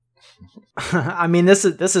I mean, this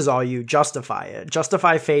is all you. Justify it.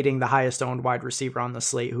 Justify fading the highest owned wide receiver on the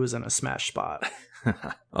slate who's in a smash spot.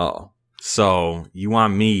 Oh, so you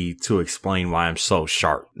want me to explain why I'm so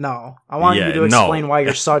sharp? No, I want you to explain why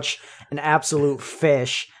you're such an absolute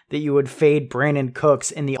fish that you would fade Brandon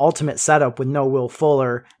Cooks in the ultimate setup with no Will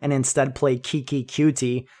Fuller and instead play Kiki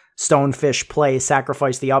Cutie, stonefish play,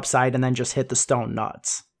 sacrifice the upside, and then just hit the stone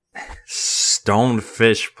nuts.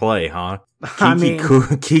 Stonefish play, huh?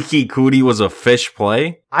 Kiki Cootie was a fish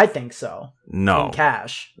play? I think so. No. In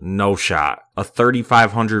cash. No shot. A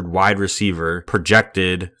 3,500 wide receiver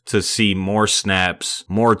projected to see more snaps,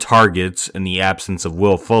 more targets in the absence of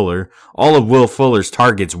Will Fuller. All of Will Fuller's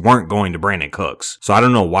targets weren't going to Brandon Cooks. So I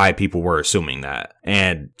don't know why people were assuming that.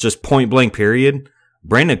 And just point blank period,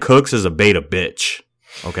 Brandon Cooks is a beta bitch.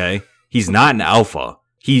 Okay? He's not an alpha.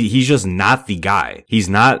 He's just not the guy. He's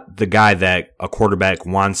not the guy that a quarterback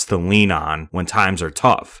wants to lean on when times are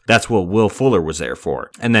tough. That's what Will Fuller was there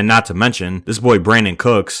for. And then not to mention, this boy Brandon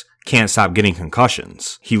Cooks can't stop getting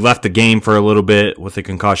concussions. He left the game for a little bit with a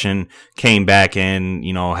concussion, came back in,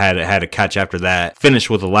 had a catch after that,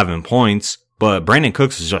 finished with 11 points. But Brandon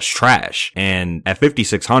Cooks is just trash. And at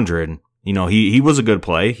 5,600, he was a good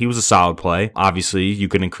play. He was a solid play. Obviously, you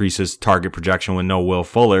can increase his target projection with no Will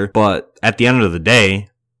Fuller. But at the end of the day,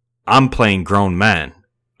 I'm playing grown men.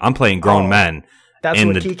 Men. That's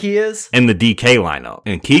what Kiki is? In the DK lineup.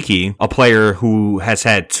 And Kiki, a player who has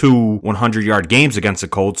had 2 100-yard games against the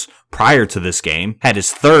Colts prior to this game, had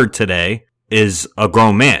his third today, is a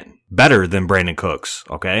grown man. Better than Brandon Cooks,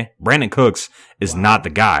 okay? Brandon Cooks is not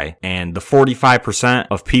the guy. And the 45%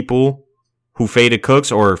 of people who faded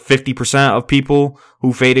Cooks, or 50% of people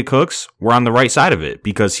who faded Cooks, were on the right side of it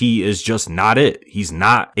because he is just not it. He's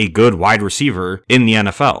not a good wide receiver in the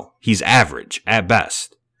NFL. He's average at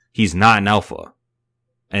best. He's not an alpha.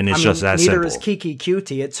 And it's just that simple. Neither is Kiki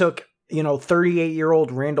Cutie. It took,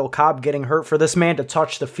 38-year-old Randall Cobb getting hurt for this man to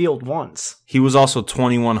touch the field once. He was also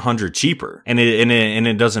 $2,100 cheaper. And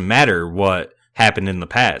it doesn't matter what happened in the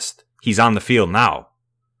past. He's on the field now.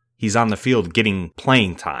 He's on the field getting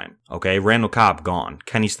playing time, okay? Randall Cobb gone.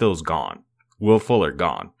 Kenny Stills gone. Will Fuller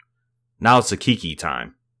gone. Now it's a Kiki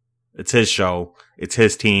time. It's his show. It's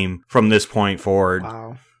his team from this point forward.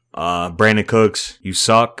 Wow. Brandon Cooks, you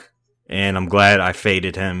suck. And I'm glad I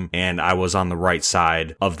faded him. And I was on the right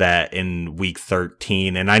side of that in week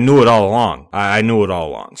 13. And I knew it all along. I knew it all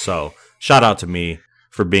along. So shout out to me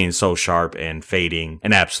for being so sharp and fading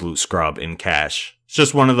an absolute scrub in cash. It's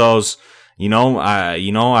just one of those...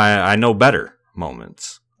 I know better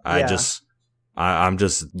moments. I'm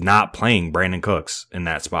just not playing Brandon Cooks in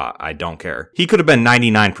that spot. I don't care. He could have been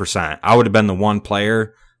 99%. I would have been the one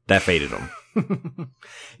player that faded him.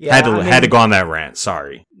 Had to go on that rant.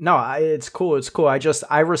 Sorry. No, it's cool. It's cool.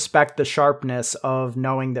 I respect the sharpness of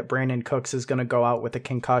knowing that Brandon Cooks is going to go out with a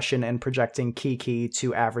concussion and projecting Kiki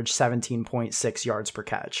to average 17.6 yards per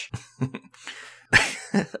catch.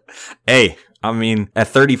 Hey, at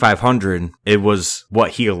 3,500, it was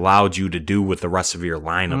what he allowed you to do with the rest of your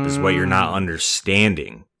lineup is what you're not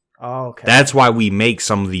understanding. Oh, okay. That's why we make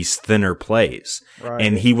some of these thinner plays. Right.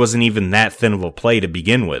 And he wasn't even that thin of a play to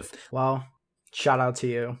begin with. Well, shout out to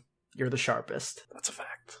you. You're the sharpest. That's a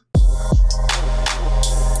fact.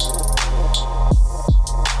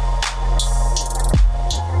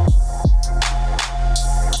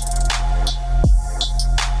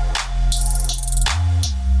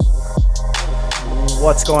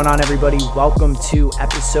 What's going on, everybody? Welcome to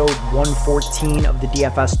episode 114 of the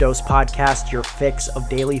DFS Dose Podcast, your fix of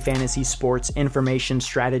daily fantasy sports information,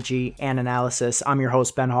 strategy, and analysis. I'm your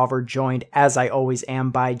host, Ben Hauver, joined, as I always am,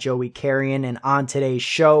 by Joey Carrion. And on today's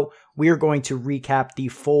show, we are going to recap the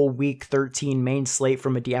full Week 13 main slate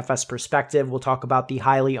from a DFS perspective. We'll talk about the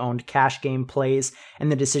highly owned cash game plays and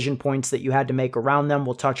the decision points that you had to make around them.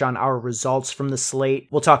 We'll touch on our results from the slate.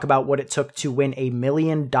 We'll talk about what it took to win $1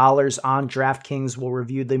 million on DraftKings. We'll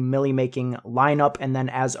review the milli-making lineup. And then,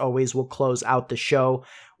 as always, we'll close out the show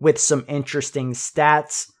with some interesting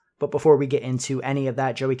stats. But before we get into any of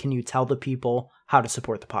that, Joey, can you tell the people how to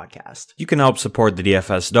support the podcast? You can help support the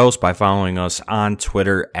DFS Dose by following us on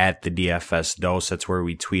Twitter at the DFS Dose. That's where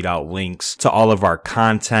we tweet out links to all of our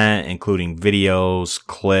content, including videos,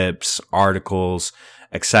 clips, articles,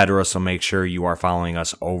 etc. So make sure you are following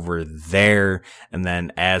us over there. And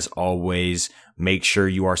then, as always, Make sure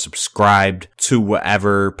you are subscribed to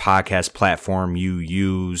whatever podcast platform you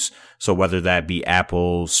use. So whether that be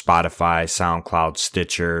Apple, Spotify, SoundCloud,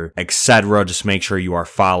 Stitcher, etc., just make sure you are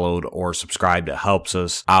followed or subscribed. It helps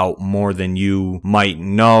us out more than you might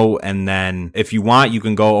know. And then if you want, you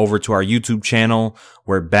can go over to our YouTube channel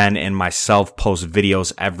where Ben and myself post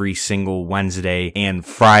videos every single Wednesday and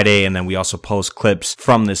Friday. And then we also post clips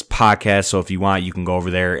from this podcast. So if you want, you can go over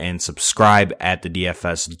there and subscribe at the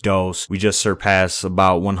DFS Dose. We just surpassed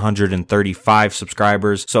about 135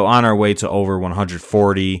 subscribers. So on our way to over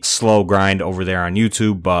 140. Slow grind over there on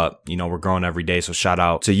YouTube, but we're growing every day. So shout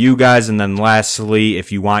out to you guys. And then lastly,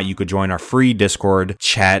 if you want, you could join our free Discord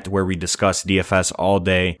chat where we discuss DFS all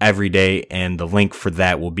day, every day. And the link for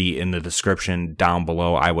that will be in the description down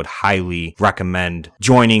below. I would highly recommend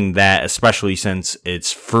joining that, especially since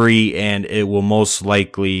it's free and it will most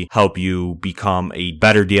likely help you become a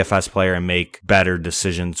better DFS player and make better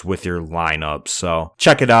decisions with your lineup. So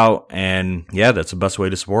check it out. And yeah, that's the best way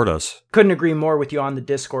to support us. Couldn't agree more with you on the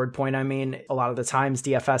Discord point. I mean, a lot of the times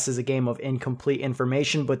DFS is a game of incomplete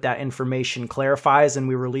information, but that information clarifies, and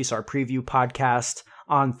we release our preview podcast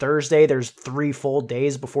on Thursday. There's 3 full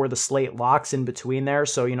days before the slate locks in between there.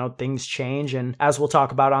 So, things change. And as we'll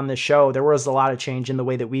talk about on this show, there was a lot of change in the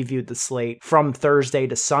way that we viewed the slate from Thursday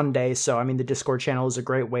to Sunday. So, I mean, the Discord channel is a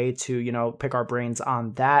great way to, pick our brains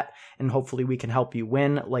on that. And hopefully we can help you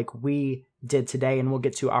win like we did today. And we'll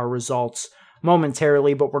get to our results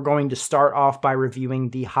momentarily, but we're going to start off by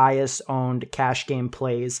reviewing the highest owned cash game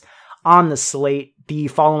plays on the slate. The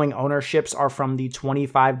following ownerships are from the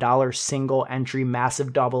 $25 single entry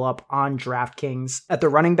massive double up on DraftKings. At the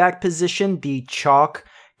running back position, the chalk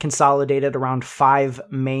consolidated around 5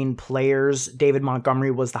 main players. David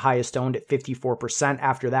Montgomery was the highest owned at 54%.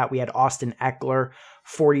 After that, we had Austin Eckler,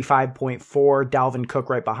 45.4. Dalvin Cook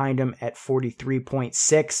right behind him at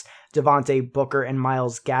 43.6. Devontae Booker and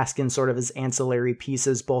Myles Gaskin sort of as ancillary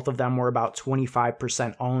pieces. Both of them were about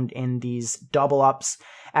 25% owned in these double ups.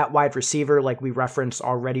 At wide receiver, like we referenced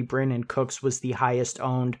already, Brandon Cooks was the highest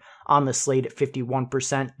owned on the slate at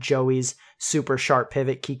 51%. Joey's super sharp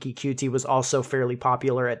pivot, Kiki Cutie, was also fairly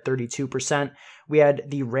popular at 32%. We had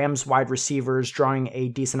the Rams wide receivers drawing a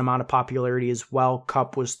decent amount of popularity as well.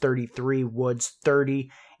 Kupp was 33, Woods 30,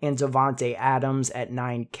 and Devontae Adams at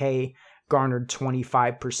 9K garnered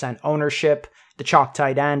 25% ownership. The chalk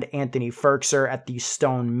tight end, Anthony Ferkser at the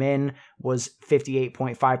Stone Min, was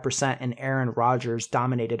 58.5%, and Aaron Rodgers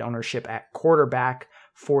dominated ownership at quarterback,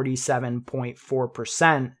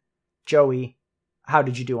 47.4%. Joey, how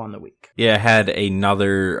did you do on the week? Yeah, I had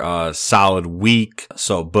another solid week.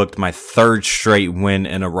 So booked my 3rd straight win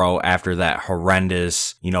in a row after that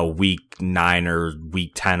horrendous, week 9 or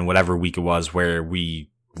week 10, whatever week it was, where we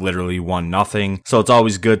literally won nothing. So it's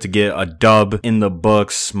always good to get a dub in the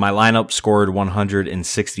books. My lineup scored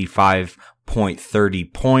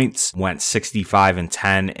 165.30 points, went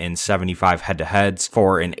 65-10 and 75 head-to-heads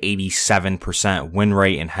for an 87% win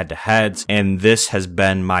rate in head-to-heads. And this has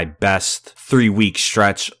been my best 3-week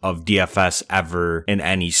stretch of DFS ever in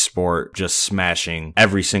any sport, just smashing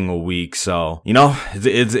every single week. So,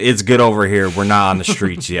 it's good over here. We're not on the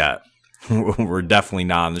streets yet. We're definitely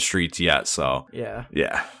not on the streets yet, so yeah.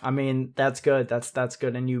 I mean, that's good. That's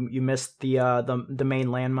good. And you missed the main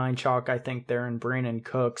landmine chalk, I think, there in Brandon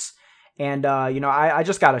Cooks. And I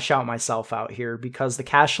just got to shout myself out here because the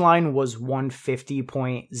cash line was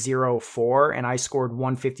 150.04 and I scored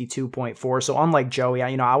 152.4. So unlike Joey,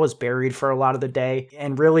 I was buried for a lot of the day,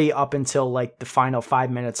 and really up until like the final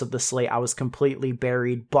 5 minutes of the slate, I was completely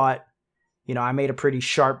buried. But I made a pretty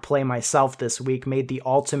sharp play myself this week, made the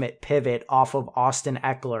ultimate pivot off of Austin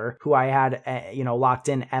Eckler, who I had, locked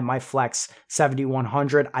in at my flex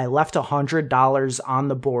 7,100. I left $100 on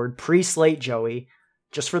the board pre-slate, Joey,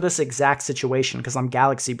 just for this exact situation because I'm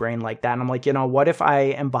galaxy brain like that. And I'm like, what if I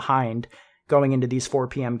am behind going into these 4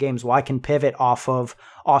 p.m. games? Well, I can pivot off of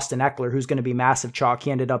Austin Eckler, who's going to be massive chalk.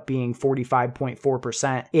 He ended up being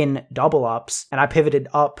 45.4% in double ups, and I pivoted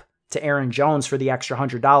up to Aaron Jones for the extra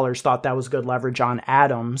 $100, thought that was good leverage on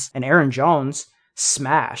Adams, and Aaron Jones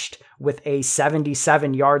smashed with a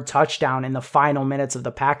 77-yard touchdown in the final minutes of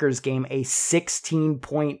the Packers game, a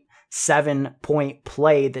 16.7-point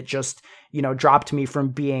play that just, dropped me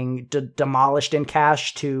from being demolished in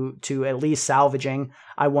cash to at least salvaging.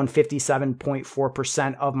 I won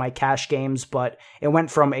 57.4% of my cash games, but it went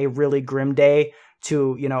from a really grim day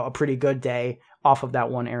to, a pretty good day off of that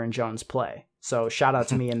one Aaron Jones play. So shout out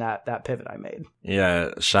to me in that pivot I made.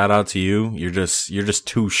 Yeah, shout out to you. You're just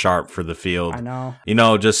too sharp for the field. I know.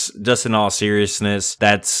 Just in all seriousness,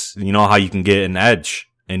 that's how you can get an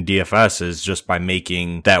edge in DFS is just by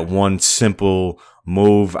making that one simple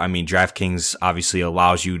move. I mean, DraftKings obviously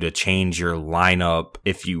allows you to change your lineup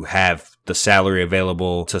if you have the salary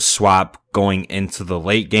available to swap going into the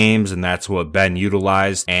late games, and that's what Ben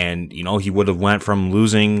utilized. And, you know, he would have went from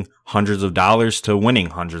losing hundreds of dollars to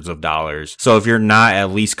winning hundreds of dollars. So if you're not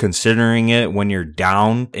at least considering it when you're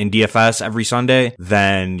down in DFS every Sunday,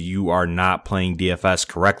 then you are not playing DFS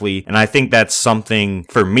correctly. And I think that's something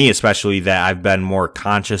for me, especially, that I've been more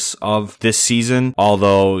conscious of this season.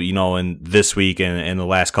 Although, you know, in this week and in the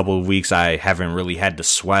last couple of weeks, I haven't really had to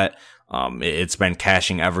sweat. It's been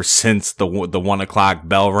cashing ever since the 1 o'clock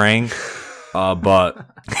bell rang. But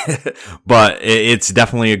it's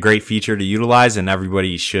definitely a great feature to utilize, and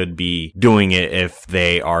everybody should be doing it if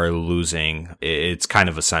they are losing. It's kind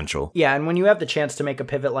of essential. Yeah, and when you have the chance to make a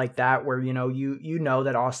pivot like that, where you know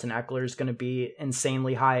that Austin Eckler is going to be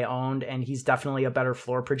insanely high owned, and he's definitely a better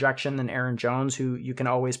floor projection than Aaron Jones, who you can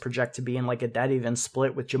always project to be in like a dead even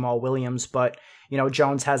split with Jamal Williams, but you know,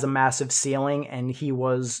 Jones has a massive ceiling, and he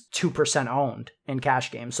was 2% owned in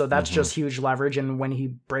cash games. So that's just huge leverage. And when he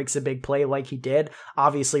breaks a big play like he did,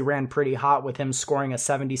 obviously ran pretty hot with him scoring a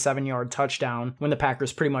 77-yard touchdown when the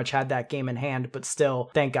Packers pretty much had that game in hand. But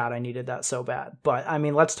still, thank God I needed that so bad. But I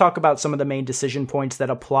mean, let's talk about some of the main decision points that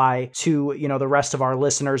apply to, you know, the rest of our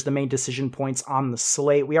listeners, the main decision points on the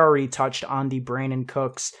slate. We already touched on the Brandon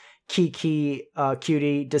Cooks key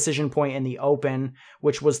QD decision point in the open,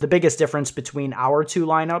 which was the biggest difference between our two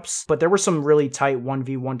lineups. But there were some really tight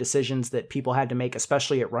 1v1 decisions that people had to make,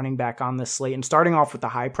 especially at running back on this slate. And starting off with the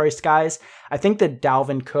high-priced guys, I think that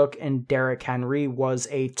Dalvin Cook and Derrick Henry was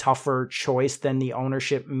a tougher choice than the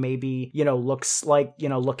ownership maybe, you know, looks like, you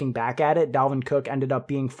know, looking back at it. Dalvin Cook ended up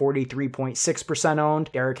being 43.6% owned.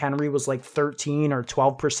 Derrick Henry was like 13 or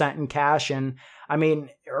 12% in cash. And I mean,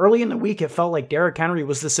 early in the week, it felt like Derrick Henry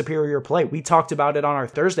was the superior play. We talked about it on our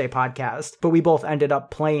Thursday podcast, but we both ended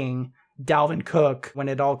up playing Dalvin Cook when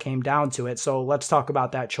it all came down to it. So let's talk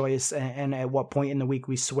about that choice and at what point in the week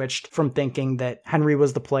we switched from thinking that Henry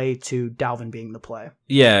was the play to Dalvin being the play.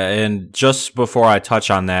 Yeah, and just before I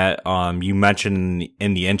touch on that, you mentioned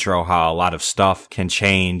in the intro how a lot of stuff can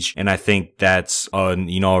change, and I think that's a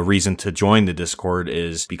reason to join the Discord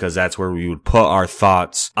is because that's where we would put our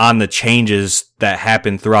thoughts on the changes that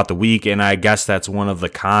happened throughout the week. And I guess that's one of the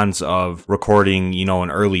cons of recording, you know, an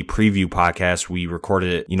early preview podcast. We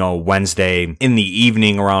recorded it, you know, Wednesday in the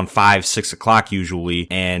evening around 5-6 o'clock usually.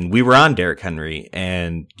 And we were on Derrick Henry,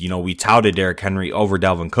 and, you know, we touted Derrick Henry over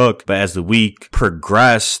Dalvin Cook. But as the week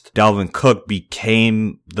progressed, Dalvin Cook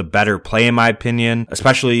became the better play, in my opinion,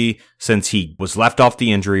 especially since he was left off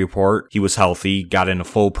the injury report. He was healthy, got into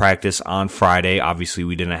full practice on Friday. Obviously,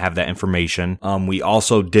 we didn't have that information. We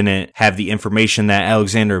also didn't have the information that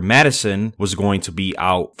Alexander Mattison was going to be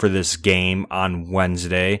out for this game on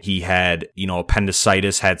Wednesday. He had, you know,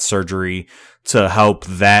 appendicitis, had surgery to help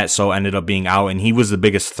that, so ended up being out, and he was the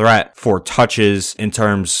biggest threat for touches in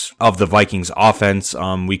terms of the Vikings offense.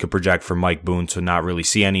 We could project for Mike Boone to not really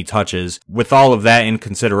see any touches. With all of that in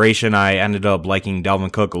consideration, I ended up liking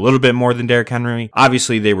Dalvin Cook a little bit more than Derrick Henry.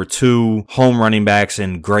 Obviously, they were two home running backs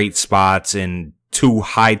in great spots in two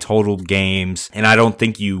high totaled games, and I don't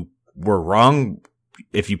think you were wrong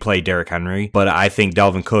if you play Derrick Henry, but I think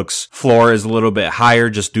Dalvin Cook's floor is a little bit higher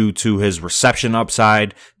just due to his reception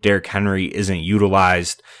upside. Derrick Henry isn't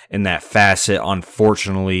utilized in that facet,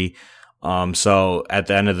 unfortunately. So at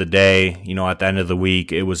the end of the day, you know, at the end of the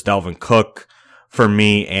week, it was Dalvin Cook for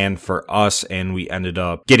me and for us, and we ended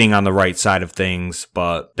up getting on the right side of things.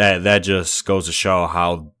 But that just goes to show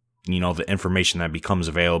how, you know, the information that becomes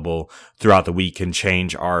available throughout the week can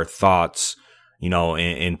change our thoughts, you know,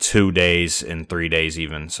 in 2 days, in 3 days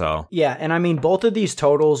even. So yeah, and I mean, both of these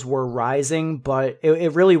totals were rising, but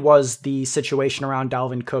it really was the situation around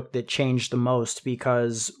Dalvin Cook that changed the most,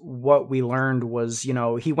 because what we learned was, you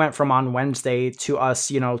know, he went from on Wednesday to us,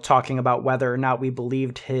 you know, talking about whether or not we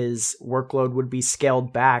believed his workload would be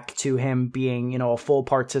scaled back to him being, you know, a full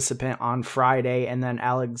participant on Friday, and then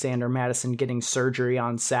Alexander Mattison getting surgery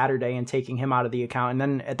on Saturday and taking him out of the account. And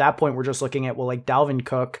then at that point, we're just looking at, well, like, Dalvin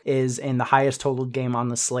Cook is in the highest total game on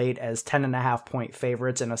the slate as 10.5 point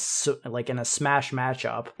favorites in a smash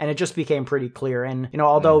matchup, and it just became pretty clear. And, you know,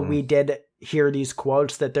 although we did hear these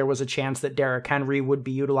quotes that there was a chance that Derrick Henry would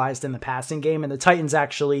be utilized in the passing game, and the Titans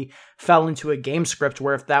actually fell into a game script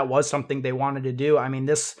where if that was something they wanted to do, I mean,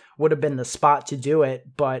 this would have been the spot to do it.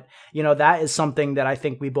 But, that is something that I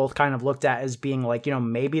think we both kind of looked at as being like,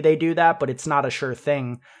 maybe they do that, but it's not a sure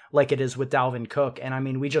thing like it is with Dalvin Cook. And I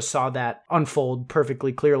mean, we just saw that unfold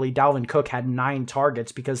perfectly clearly. Dalvin Cook had 9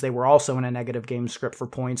 targets because they were also in a negative game script for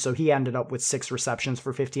points. So he ended up with 6 receptions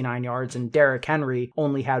for 59 yards, and Derrick Henry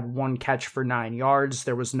only had 1 catch for 9 yards.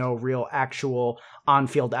 There was no real actual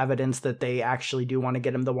on-field evidence that they actually do want to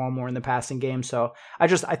get him the ball more in the passing game. So I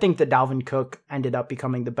think that Dalvin Cook ended up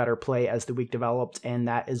becoming the better play as the week developed, and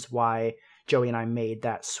that is why Joey and I made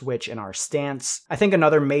that switch in our stance. I think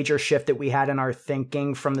another major shift that we had in our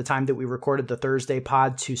thinking from the time that we recorded the Thursday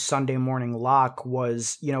pod to Sunday morning lock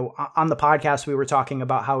was, on the podcast, we were talking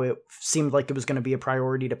about how it seemed like it was going to be a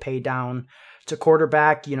priority to pay down to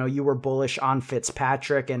quarterback. You were bullish on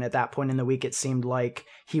Fitzpatrick, and at that point in the week, it seemed like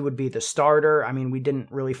he would be the starter. I mean, we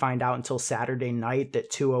didn't really find out until Saturday night that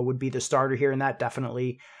Tua would be the starter here, and that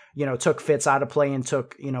definitely took Fitz out of play and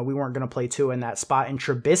we weren't going to play Tua in that spot. And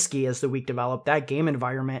Trubisky, as the week developed, that game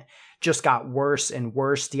environment just got worse and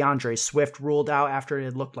worse. DeAndre Swift ruled out after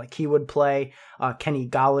it looked like he would play. Kenny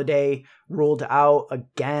Golladay ruled out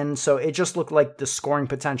again. So it just looked like the scoring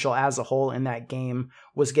potential as a whole in that game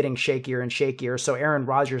was getting shakier and shakier. So Aaron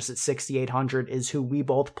Rodgers at 6,800 is who we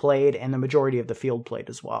both played, and the majority of the field played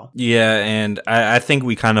as well. Yeah, and I think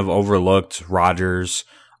we kind of overlooked Rodgers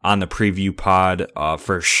on the preview pod,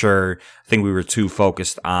 for sure. I think we were too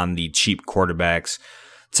focused on the cheap quarterbacks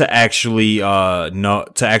to actually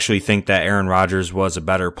think that Aaron Rodgers was a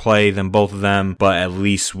better play than both of them. But at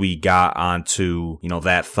least we got onto,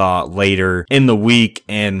 that thought later in the week.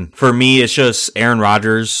 And for me, it's just Aaron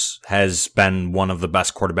Rodgers has been one of the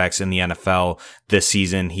best quarterbacks in the NFL this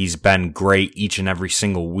season. He's been great each and every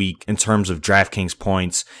single week in terms of DraftKings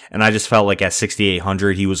points. And I just felt like at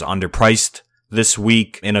 6,800, he was underpriced this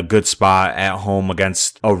week, in a good spot at home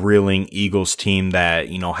against a reeling Eagles team that,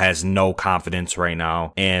 has no confidence right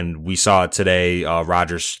now. And we saw it today.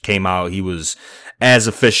 Rodgers came out. He was as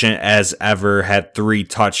efficient as ever, had 3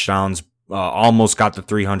 touchdowns, almost got the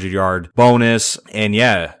 300-yard bonus. And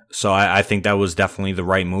yeah, so I think that was definitely the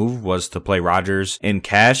right move, was to play Rodgers in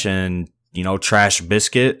cash. And, Trash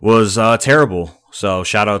Biscuit was terrible. So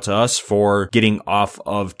shout out to us for getting off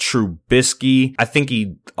of Trubisky. I think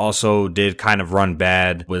he also did kind of run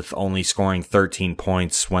bad with only scoring 13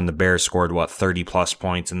 points when the Bears scored, 30 plus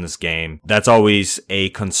points in this game. That's always a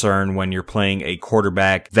concern when you're playing a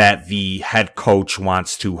quarterback that the head coach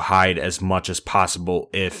wants to hide as much as possible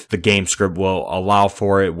if the game script will allow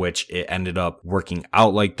for it, which it ended up working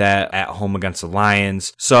out like that at home against the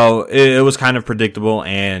Lions. So it was kind of predictable,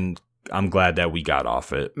 and I'm glad that we got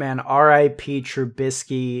off it. Man, R.I.P.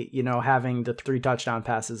 Trubisky, having the 3 touchdown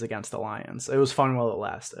passes against the Lions. It was fun while it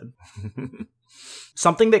lasted.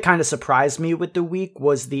 Something that kind of surprised me with the week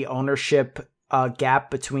was the ownership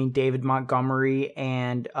gap between David Montgomery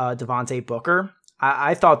and Devontae Booker.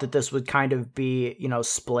 I thought that this would kind of be,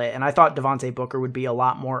 split, and I thought Devontae Booker would be a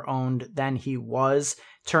lot more owned than he was.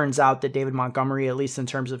 Turns out that David Montgomery, at least in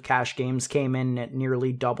terms of cash games, came in at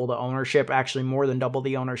nearly double the ownership, actually more than double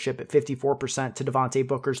the ownership at 54% to Devontae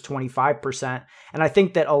Booker's 25%. And I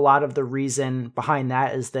think that a lot of the reason behind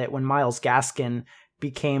that is that when Myles Gaskin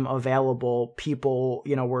became available, people,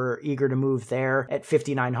 were eager to move there at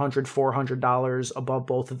 $5,900, $400 above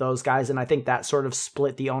both of those guys. And I think that sort of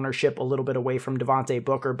split the ownership a little bit away from Devontae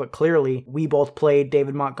Booker. But clearly, we both played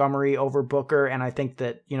David Montgomery over Booker. And I think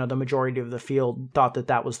that, the majority of the field thought that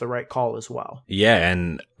that was the right call as well. Yeah,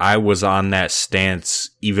 and I was on that stance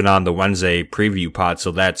even on the Wednesday preview pod.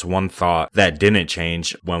 So that's one thought that didn't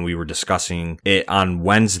change when we were discussing it on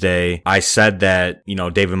Wednesday. I said that,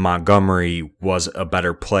 David Montgomery was a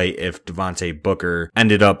better play if Devontae Booker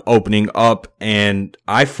ended up opening up, and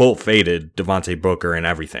I full faded Devontae Booker in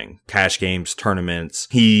everything. Cash games, tournaments.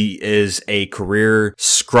 He is a career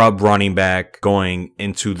scrub running back going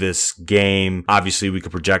into this game. Obviously, we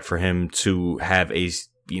could project for him to have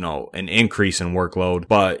an increase in workload,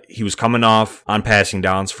 but he was coming off on passing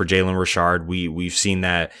downs for Jalen Richard. We've seen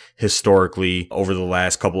that historically over the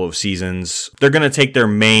last couple of seasons. They're going to take their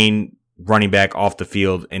main running back off the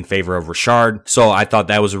field in favor of Richard. So I thought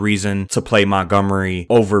that was a reason to play Montgomery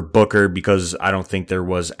over Booker, because I don't think there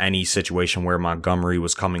was any situation where Montgomery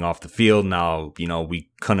was coming off the field. Now, we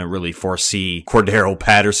couldn't really foresee Cordero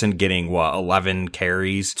Patterson getting 11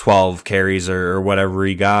 carries, 12 carries or whatever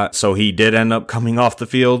he got. So he did end up coming off the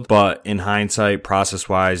field, but in hindsight, process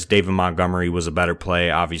wise, David Montgomery was a better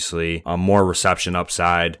play. Obviously, more reception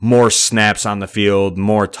upside, more snaps on the field,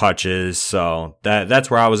 more touches. So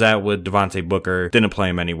that's where I was at with Devontae Booker. Didn't play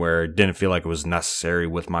him anywhere. Didn't feel like it was necessary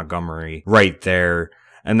with Montgomery right there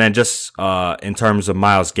And then just in terms of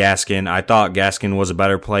Myles Gaskin, I thought Gaskin was a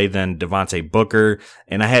better play than Devontae Booker.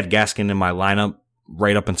 And I had Gaskin in my lineup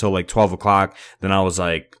right up until like 12 o'clock. Then I was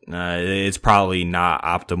like, it's probably not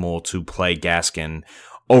optimal to play Gaskin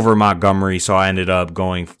over Montgomery, so I ended up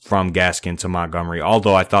going from Gaskin to Montgomery,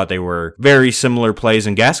 although I thought they were very similar plays,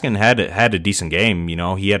 and Gaskin had a decent game. You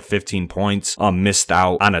know, he had 15 points, missed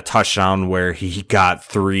out on a touchdown where he got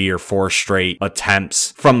 3 or 4 straight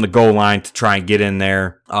attempts from the goal line to try and get in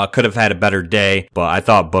there. Could have had a better day, but I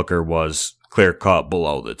thought Booker was clear cut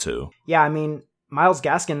below the two. Yeah, I mean, Myles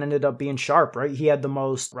Gaskin ended up being sharp, right? He had the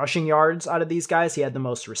most rushing yards out of these guys. He had the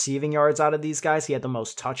most receiving yards out of these guys. He had the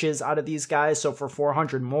most touches out of these guys. So for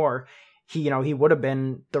 400 more, he would have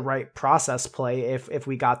been the right process play if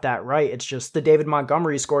we got that right. It's just the David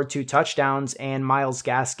Montgomery scored 2 touchdowns and Myles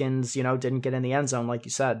Gaskin's, didn't get in the end zone, like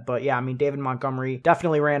you said. But yeah, I mean, David Montgomery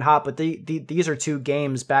definitely ran hot, but these are 2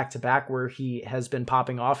 games back to back where he has been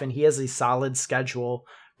popping off, and he has a solid schedule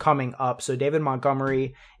coming up. So David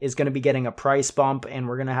Montgomery is going to be getting a price bump, and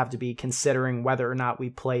we're going to have to be considering whether or not we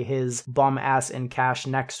play his bum ass in cash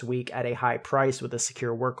next week at a high price with a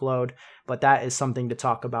secure workload. But that is something to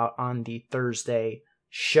talk about on the Thursday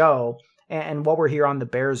show. And while we're here on the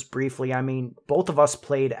Bears briefly, I mean, both of us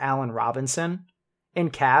played Allen Robinson in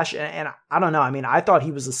cash, and I don't know. I mean, I thought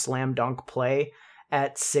he was a slam dunk play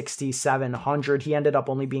at 6,700. He ended up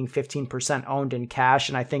only being 15% owned in cash,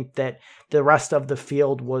 and I think that the rest of the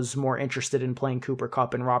field was more interested in playing Cooper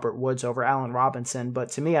Kupp and Robert Woods over Allen Robinson. But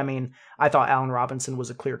to me, I mean, I thought Allen Robinson was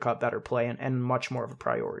a clear-cut better play and much more of a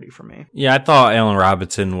priority for me. Yeah, I thought Allen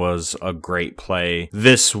Robinson was a great play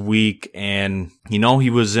this week, and, he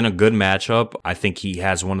was in a good matchup. I think he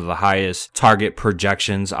has one of the highest target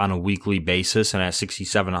projections on a weekly basis, and at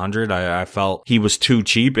 6,700, I felt he was too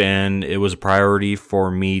cheap, and it was a priority for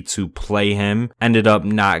me to play him. Ended up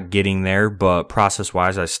not getting there, but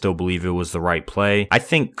process-wise, I still believe it was the right play. I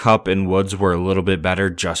think Kupp and Woods were a little bit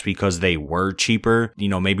better just because they were cheaper.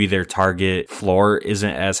 Maybe their target floor isn't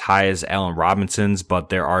as high as Allen Robinson's, but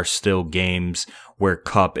there are still games where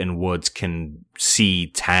Kupp and Woods can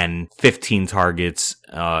see 10, 15 targets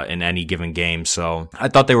in any given game. So I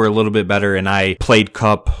thought they were a little bit better, and I played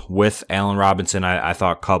Kupp with Allen Robinson. I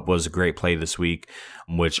thought Kupp was a great play this week,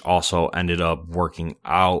 which also ended up working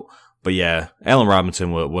out. But yeah, Allen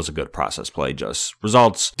Robinson was a good process play. Just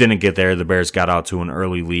results didn't get there. The Bears got out to an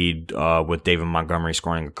early lead with David Montgomery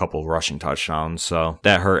scoring a couple rushing touchdowns. So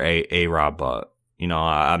that hurt A-Rob, but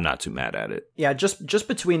I'm not too mad at it. Yeah, just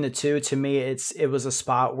between the two, to me, it was a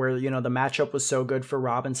spot where, the matchup was so good for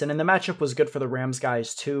Robinson, and the matchup was good for the Rams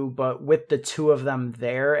guys too, but with the two of them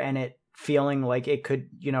there and it feeling like it could,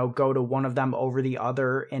 go to one of them over the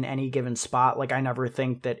other in any given spot. Like, I never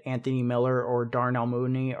think that Anthony Miller or Darnell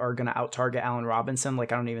Mooney are going to out-target Allen Robinson.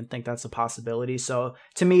 Like, I don't even think that's a possibility. So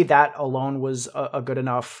to me, that alone was a good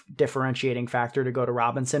enough differentiating factor to go to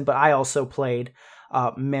Robinson. But I also played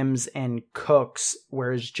Mims and Cooks,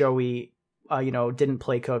 whereas Joey didn't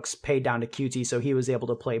play Cooks, paid down to QT, so he was able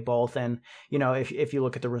to play both. And, if you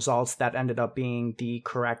look at the results, that ended up being the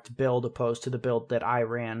correct build opposed to the build that I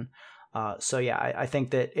ran. So yeah, I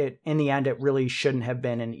think that in the end, it really shouldn't have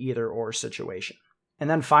been an either or situation. And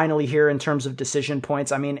then finally here, in terms of decision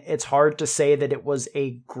points, I mean, it's hard to say that it was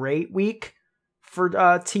a great week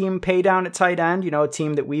for team pay down at tight end, a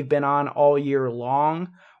team that we've been on all year long.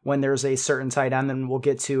 When there's a certain tight end that we'll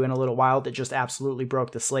get to in a little while that just absolutely broke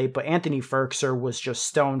the slate. But Anthony Ferkser was just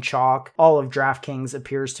stone chalk. All of DraftKings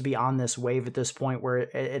appears to be on this wave at this point where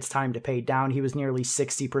it's time to pay down. He was nearly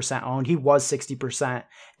 60% owned. He was 60%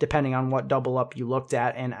 depending on what double up you looked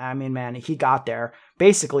at. And I mean, man, he got there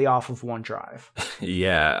basically off of one drive.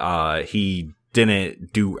 Yeah, he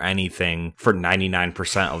didn't do anything for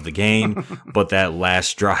 99% of the game, but that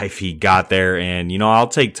last drive he got there, and I'll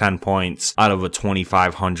take 10 points out of a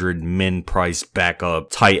 2,500 min price backup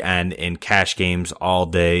tight end in cash games all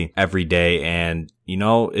day, every day, and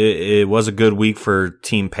it was a good week for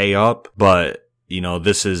team pay up, but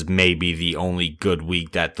this is maybe the only good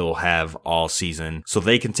week that they'll have all season. So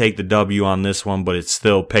they can take the W on this one, but it's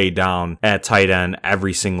still paid down at tight end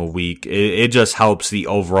every single week. It just helps the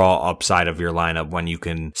overall upside of your lineup when you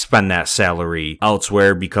can spend that salary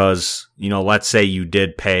elsewhere because, let's say you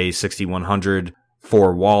did pay 6,100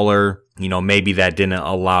 for Waller. Maybe that didn't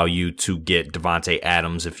allow you to get Devontae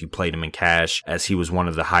Adams if you played him in cash, as he was one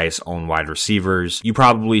of the highest owned wide receivers. You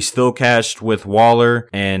probably still cashed with Waller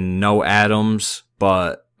and no Adams,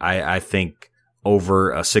 but I think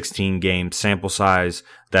over a 16-game sample size,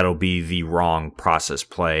 that'll be the wrong process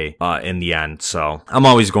play in the end. So I'm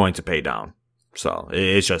always going to pay down. So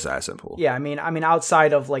it's just that simple. Yeah, I mean,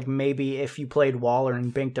 outside of like maybe if you played Waller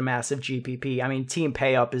and banked a massive GPP, I mean, team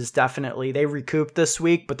pay up is definitely, they recouped this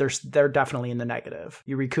week, but they're definitely in the negative.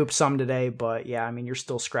 You recouped some today, but yeah, I mean, you're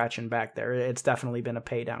still scratching back there. It's definitely been a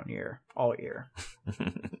pay down year all year.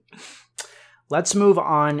 Let's move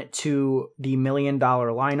on to the $1 million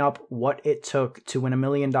lineup, what it took to win $1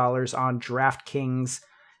 million on DraftKings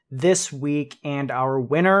this week. And our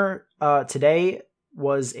winner today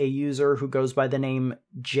was a user who goes by the name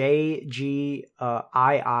JGII.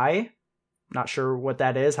 Not sure what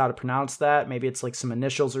that is, how to pronounce that. Maybe it's like some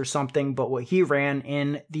initials or something. But what he ran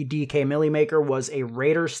in the DK Millie Maker was a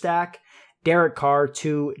Raider stack, Derek Carr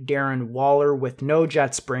to Darren Waller with no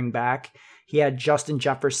Jets bring back. He had Justin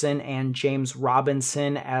Jefferson and James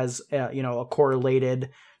Robinson as a correlated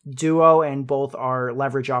duo, and both are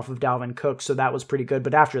leverage off of Dalvin Cook, so that was pretty good.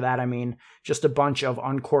 But after that, I mean, just a bunch of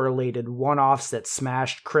uncorrelated one-offs that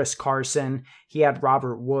smashed. Chris Carson, he had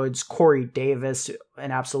Robert Woods, Corey Davis,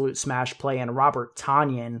 an absolute smash play, and Robert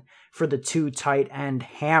Tonyan for the two tight end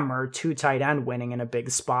winning in a big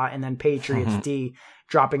spot, and then Patriots D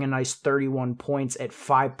dropping a nice 31 points at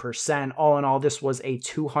 5%. All in all, this was a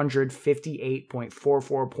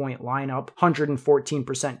 258.44 point lineup,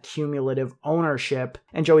 114% cumulative ownership.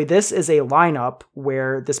 And Joey, this is a lineup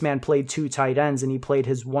where this man played two tight ends, and he played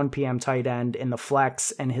his 1 p.m. tight end in the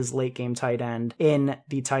flex and his late game tight end in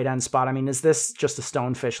the tight end spot. I mean, is this just a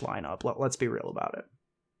stonefish lineup? Let's be real about it.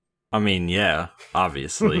 I mean, yeah,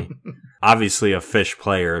 obviously. Obviously a fish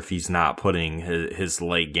player if he's not putting his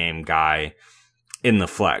late game guy in the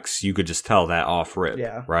flex. You could just tell that off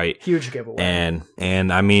rip, right? Huge giveaway.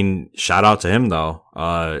 And I mean, shout out to him though.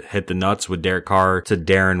 Hit the nuts with Derek Carr to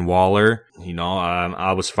Darren Waller.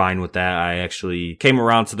 I was fine with that. I actually came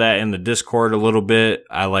around to that in the Discord a little bit.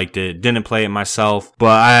 I liked it. Didn't play it myself, but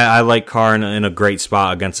I like Carr in a great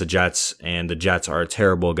spot against the Jets, and the Jets are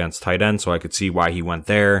terrible against tight end, so I could see why he went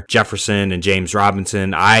there. Jefferson and James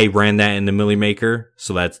Robinson, I ran that in the Millie Maker,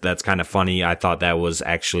 so that's kind of funny. I thought that was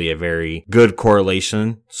actually a very good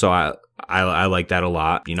correlation, so I like that a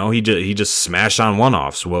lot. He just smashed on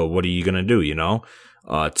one-offs. Well, what are you going to do,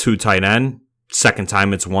 two tight end. Second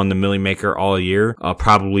time it's won the Millie Maker all year.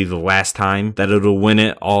 Probably the last time that it'll win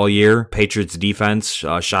it all year. Patriots defense.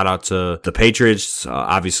 Shout out to the Patriots.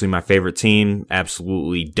 Obviously my favorite team.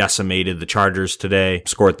 Absolutely decimated the Chargers today.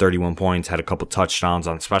 Scored 31 points. Had a couple touchdowns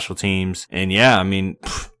on special teams. And yeah, I mean,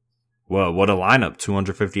 well, what a lineup.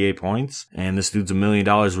 258 points. And this dude's $1 million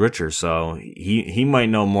richer. So he might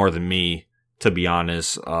know more than me, to be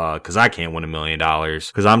honest, because I can't win $1 million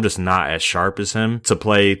because I'm just not as sharp as him to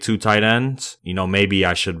play two tight ends. Maybe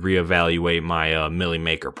I should reevaluate my Millie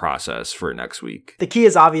Maker process for next week. The key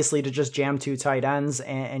is obviously to just jam two tight ends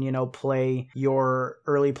and play your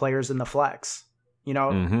early players in the flex.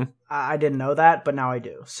 I didn't know that, but now I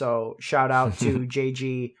do. So shout out to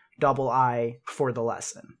JG II for the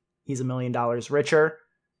lesson. He's $1 million richer,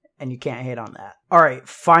 and you can't hate on that. All right,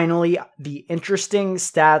 finally, the interesting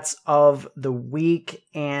stats of the week,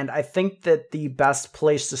 and I think that the best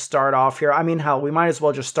place to start off here, I mean, hell, we might as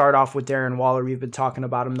well just start off with Darren Waller. We've been talking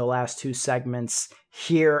about him the last two segments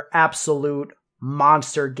here. Absolute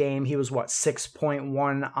monster game. He was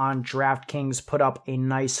 6.1 on DraftKings, put up a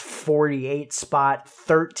nice 48 spot,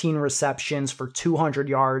 13 receptions for 200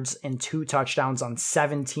 yards and 2 touchdowns on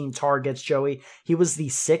 17 targets. Joey, he was the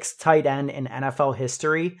 6th tight end in NFL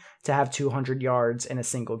history to have 200 yards in a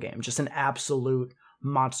single game. Just an absolute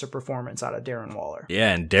monster performance out of Darren Waller.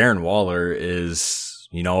 Yeah, and Darren Waller is,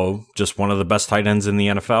 just one of the best tight ends in the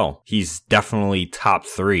NFL. He's definitely top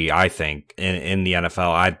 3, I think, in the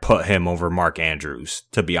NFL. I'd put him over Mark Andrews,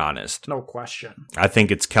 to be honest. No question. I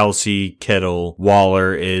think it's Kelsey, Kittle.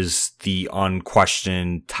 Waller is the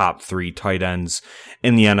unquestioned top 3 tight ends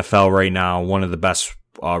in the NFL right now. One of the best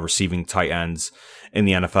receiving tight ends in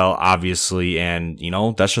the NFL, obviously. And,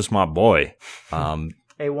 that's just my boy.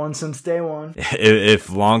 A1 since day one. If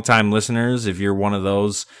longtime listeners, if you're one of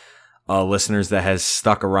those listeners that has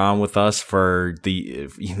stuck around with us for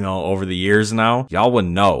over the years now, y'all would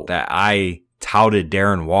know that I touted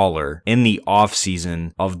Darren Waller in the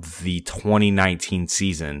offseason of the 2019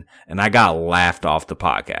 season, and I got laughed off the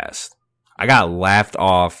podcast. I got laughed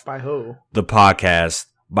off by who? The podcast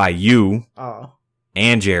by you. Oh.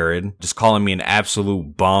 And Jared, just calling me an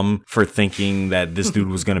absolute bum for thinking that this dude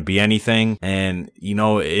was going to be anything. And,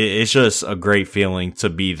 it's just a great feeling to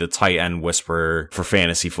be the tight end whisperer for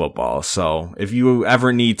fantasy football. So if you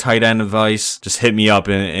ever need tight end advice, just hit me up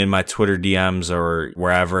in my Twitter DMs or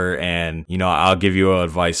wherever. And, I'll give you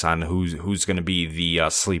advice on who's going to be the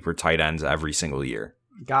sleeper tight ends every single year.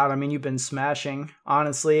 God, I mean, you've been smashing.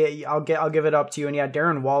 Honestly, I'll give it up to you. And yeah,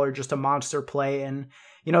 Darren Waller, just a monster play. And,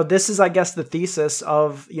 this is, I guess, the thesis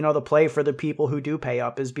of, the play for the people who do pay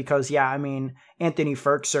up is because, yeah, I mean, Anthony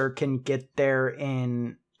Ferkser can get there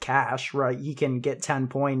in cash, right? He can get 10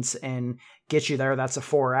 points and get you there. That's a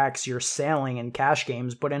 4X. You're sailing in cash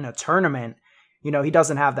games. But in a tournament, he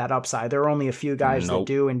doesn't have that upside. There are only a few guys that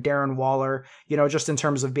do. And Darren Waller, just in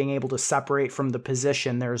terms of being able to separate from the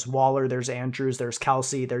position, there's Waller, there's Andrews, there's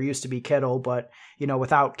Kelsey. There used to be Kittle, but,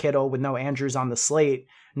 without Kittle, with no Andrews on the slate,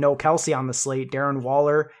 no Kelsey on the slate, Darren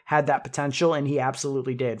Waller had that potential, and he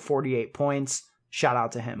absolutely did. 48 points. Shout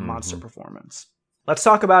out to him. Mm-hmm. Monster performance. Let's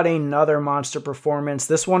talk about another monster performance.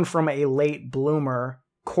 This one from a late bloomer,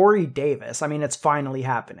 Corey Davis. I mean, it's finally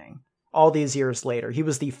happening. All these years later. He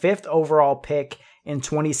was the 5th overall pick in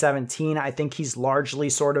 2017. I think he's largely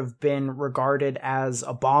sort of been regarded as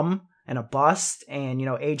a bum and a bust. And,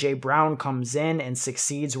 A.J. Brown comes in and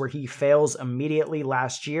succeeds where he fails immediately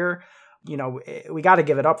last year. We got to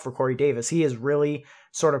give it up for Corey Davis. He has really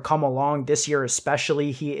sort of come along this year,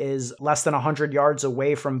 especially. He is less than 100 yards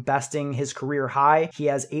away from besting his career high. He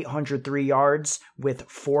has 803 yards with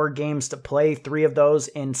 4 games to play, 3 of those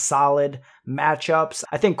in solid matchups.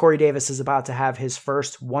 I think Corey Davis is about to have his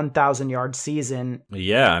first 1,000-yard season.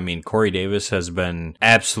 Yeah, I mean, Corey Davis has been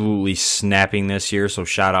absolutely snapping this year, so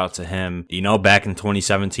shout out to him. Back in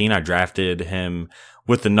 2017, I drafted him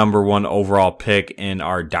with the number 1 overall pick in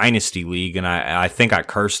our Dynasty League, and I think I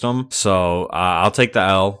cursed him. So I'll take the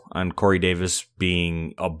L on Corey Davis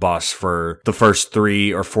being a bust for the first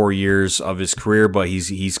 3 or 4 years of his career, but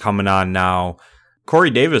he's coming on now.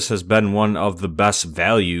 Corey Davis has been one of the best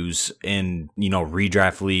values in,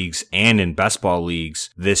 redraft leagues and in best ball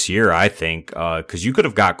leagues this year, I think, because you could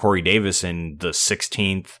have got Corey Davis in the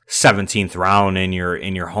 16th, 17th round in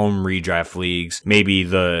your home redraft leagues. Maybe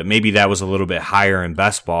that was a little bit higher in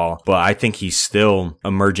best ball, but I think he's still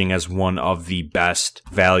emerging as one of the best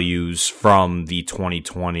values from the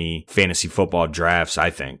 2020 fantasy football drafts,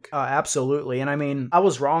 I think. Absolutely. And I mean, I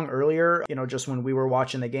was wrong earlier, just when we were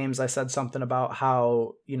watching the games, I said something about how,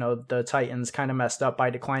 the Titans kind of messed up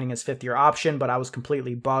by declining his 5th-year option, but I was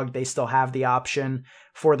completely bugged. They still have the option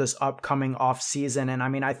for this upcoming off season. And I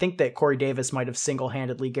mean, I think that Corey Davis might have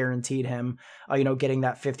single-handedly guaranteed him, getting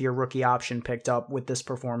that 5th-year rookie option picked up with this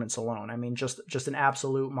performance alone. I mean, just an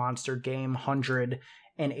absolute monster game,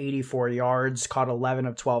 184 yards, caught 11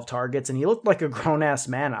 of 12 targets, and he looked like a grown-ass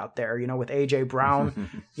man out there, with A.J. Brown,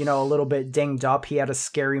 a little bit dinged up. He had a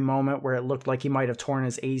scary moment where it looked like he might have torn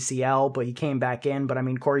his ACL, but he came back in. But I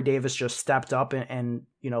mean, Corey Davis just stepped up and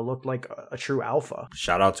looked like a true alpha.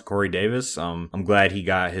 Shout out to Corey Davis. I'm glad he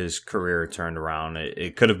got his career turned around.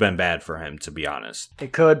 It could have been bad for him, to be honest.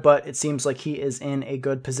 It could, but it seems like he is in a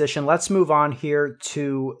good position. Let's move on here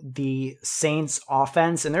to the Saints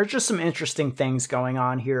offense. And there's just some interesting things going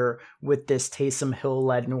on here with this Taysom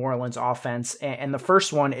Hill-led New Orleans offense. And the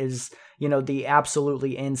first one is, the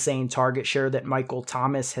absolutely insane target share that Michael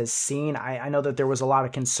Thomas has seen. I know that there was a lot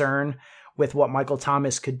of concern with what Michael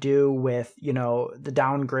Thomas could do with, the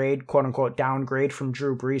downgrade, quote unquote downgrade from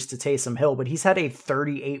Drew Brees to Taysom Hill, but he's had a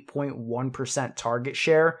 38.1% target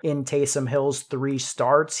share in Taysom Hill's 3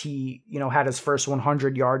 starts. He, had his first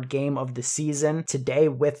 100-yard game of the season today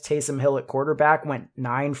with Taysom Hill at quarterback, went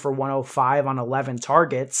 9 for 105 on 11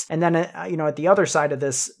 targets. And then, at the other side of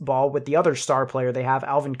this ball with the other star player they have,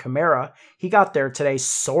 Alvin Kamara, he got there today,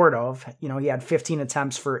 sort of. He had 15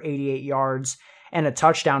 attempts for 88 yards and a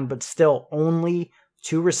touchdown, but still only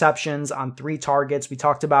 2 receptions on 3 targets. We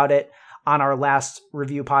talked about it on our last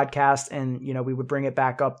review podcast, and, we would bring it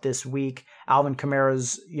back up this week. Alvin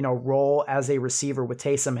Kamara's, role as a receiver with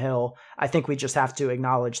Taysom Hill, I think we just have to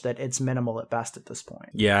acknowledge that it's minimal at best at this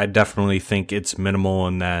point. Yeah, I definitely think it's minimal,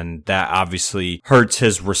 and then that obviously hurts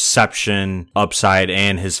his reception upside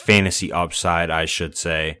and his fantasy upside, I should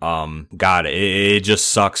say. It just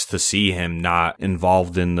sucks to see him not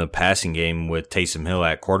involved in the passing game with Taysom Hill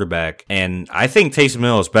at quarterback. And I think Taysom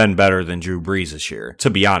Hill has been better than Drew Brees this year,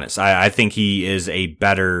 to be honest. I think he is a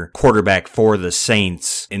better quarterback for the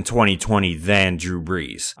Saints in 2020 than Drew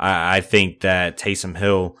Brees. I think that Taysom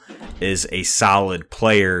Hill is a solid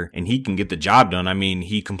player and he can get the job done. I mean,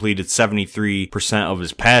 he completed 73% of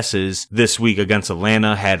his passes this week against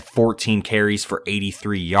Atlanta, had 14 carries for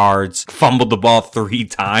 83 yards, fumbled the ball 3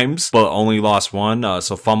 times, but only lost 1.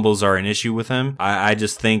 So fumbles are an issue with him. I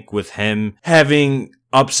just think with him having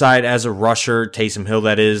upside as a rusher, Taysom Hill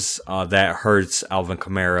that is, that hurts Alvin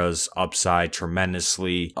Kamara's upside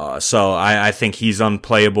tremendously. So I think he's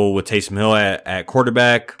unplayable with Taysom Hill at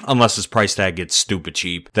quarterback, unless his price tag gets stupid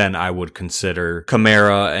cheap. Then I would consider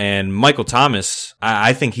Kamara. And Michael Thomas,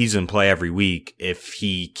 I think he's in play every week if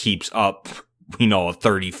he keeps up a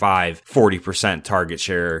 35-40% target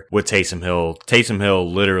share with Taysom Hill. Taysom Hill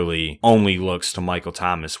literally only looks to Michael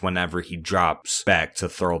Thomas whenever he drops back to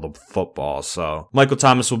throw the football. So Michael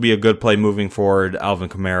Thomas will be a good play moving forward. Alvin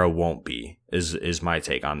Kamara won't be. Is my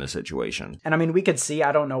take on the situation. And I mean, we could see,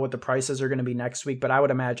 I don't know what the prices are going to be next week, but I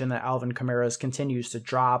would imagine that Alvin Kamara's continues to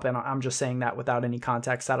drop. And I'm just saying that without any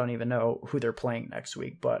context. I don't even know who they're playing next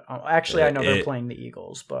week. But actually, I know they're playing the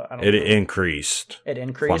Eagles, but I don't know. Increased. It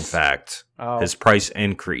increased? Fun fact. Oh. His price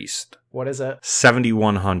increased. What is it?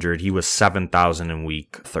 7,100. He was 7,000 in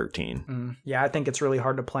week 13. Yeah, I think it's really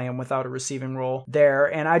hard to play him without a receiving role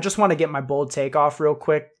there. And I just want to get my bold take off real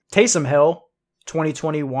quick. Taysom Hill,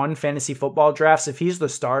 2021 fantasy football drafts, if he's the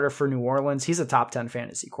starter for New Orleans, he's a top 10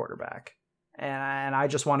 fantasy quarterback. And I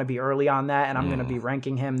just want to be early on that, and I'm going to be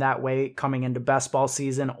ranking him that way coming into best ball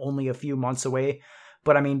season, only a few months away.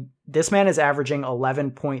 But I mean, this man is averaging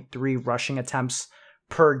 11.3 rushing attempts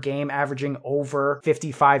per game, averaging over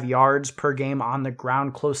 55 yards per game on the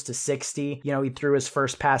ground, close to 60. He threw his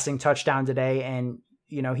first passing touchdown today, and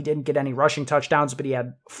he didn't get any rushing touchdowns, but he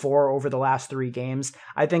had 4 over the last 3 games.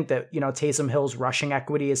 I think that, Taysom Hill's rushing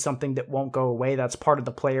equity is something that won't go away. That's part of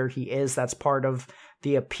the player he is. That's part of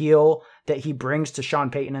the appeal that he brings to Sean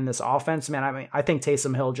Payton in this offense. Man, I mean, I think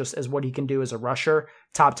Taysom Hill just is what he can do as a rusher,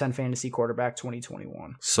 top 10 fantasy quarterback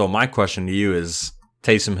 2021. So my question to you is,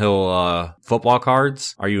 Taysom Hill football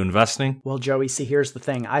cards, are you investing? Well, Joey, see, here's the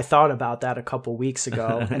thing. I thought about that a couple weeks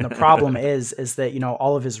ago, and the problem is that,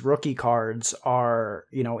 all of his rookie cards are,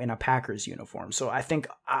 in a Packers uniform. So I think,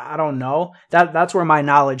 I don't know. That's where my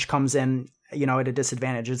knowledge comes in, at a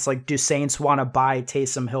disadvantage. It's like, do Saints want to buy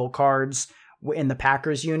Taysom Hill cards in the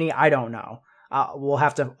Packers uni? I don't know. I'll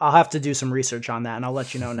have to do some research on that, and I'll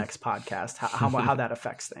let you know next podcast how that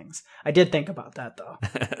affects things. I did think about that though.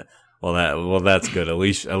 Well, that's good. At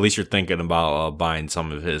least you're thinking about buying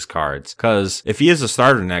some of his cards. Because if he is a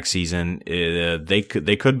starter next season, they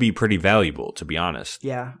could be pretty valuable, to be honest.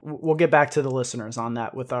 Yeah, we'll get back to the listeners on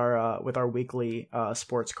that with our weekly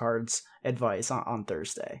sports cards advice on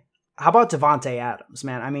Thursday. How about Davante Adams,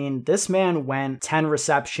 man? I mean, this man went 10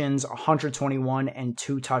 receptions, 121, and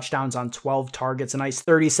 2 touchdowns on 12 targets, a nice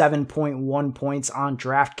 37.1 points on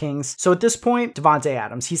DraftKings. So at this point, Davante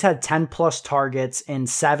Adams, he's had 10 plus targets in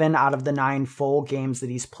 7 out of the 9 full games that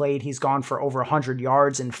he's played. He's gone for over 100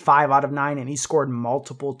 yards in 5 out of 9, and he scored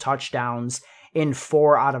multiple touchdowns in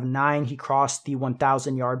 4 out of 9. He crossed the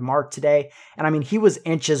 1,000-yard mark today. And I mean, he was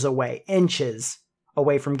inches away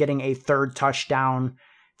from getting a 3rd touchdown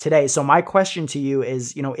today. So my question to you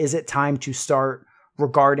is, is it time to start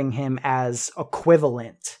regarding him as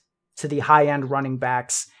equivalent to the high-end running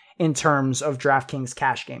backs in terms of DraftKings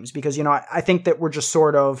cash games? Because, I think that we're just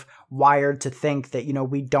sort of wired to think that,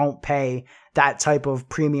 we don't pay that type of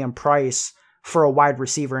premium price for a wide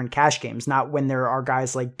receiver in cash games, not when there are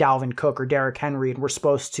guys like Dalvin Cook or Derrick Henry, and we're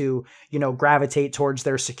supposed to, gravitate towards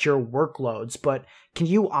their secure workloads. But can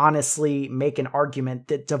you honestly make an argument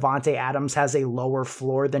that Davante Adams has a lower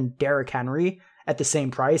floor than Derrick Henry at the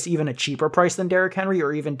same price, even a cheaper price than Derrick Henry,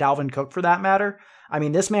 or even Dalvin Cook for that matter? I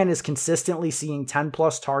mean, this man is consistently seeing 10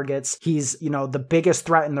 plus targets. He's, the biggest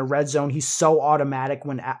threat in the red zone. He's so automatic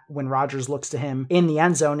when Rodgers looks to him in the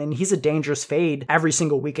end zone, and he's a dangerous fade every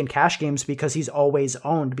single week in cash games because he's always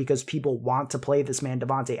owned, because people want to play this man,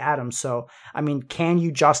 Davante Adams. So, I mean, can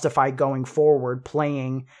you justify going forward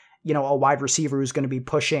playing, a wide receiver who's going to be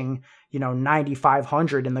pushing,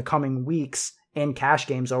 9,500 in the coming weeks in cash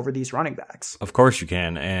games over these running backs? Of course you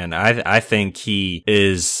can. And I think he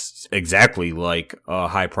is exactly like a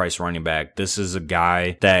high price running back. This is a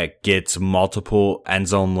guy that gets multiple end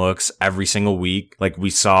zone looks every single week. Like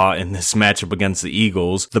we saw in this matchup against the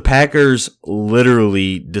Eagles, the Packers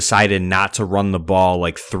literally decided not to run the ball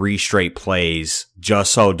like 3 straight plays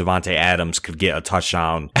just so Davante Adams could get a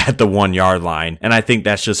touchdown at the 1-yard line. And I think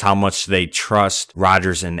that's just how much they trust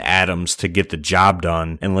Rodgers and Adams to get the job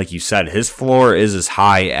done. And like you said, his floor is as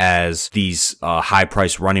high as these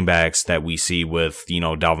high-priced running backs that we see with,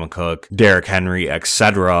 Dalvin Cook, Derrick Henry,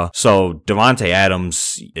 etc. So Davante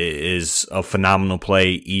Adams is a phenomenal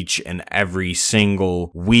play each and every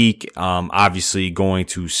single week. Obviously going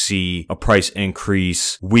to see a price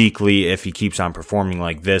increase weekly if he keeps on performing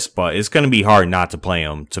like this, but it's going to be hard not not to play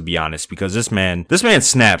him, to be honest, because this man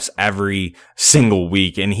snaps every single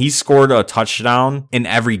week, and he scored a touchdown in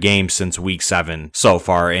every game since week 7 so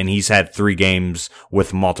far, and he's had 3 games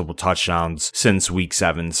with multiple touchdowns since week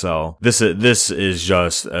 7. So this is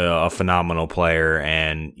just a phenomenal player,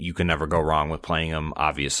 and you can never go wrong with playing him,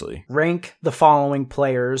 obviously. Rank the following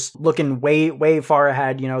players, looking way far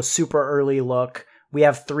ahead, super early look. We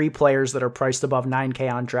have 3 players that are priced above 9K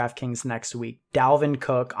on DraftKings next week. Dalvin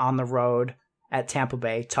Cook on the road at Tampa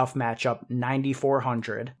Bay, tough matchup,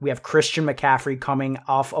 9,400. We have Christian McCaffrey coming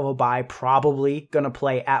off of a bye, probably going to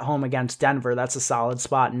play at home against Denver. That's a solid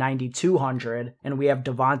spot, 9,200. And we have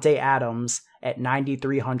Devontae Adams at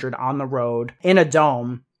 9,300 on the road in a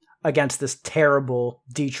dome against this terrible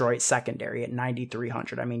Detroit secondary at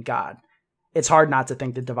 9,300. I mean, God. It's hard not to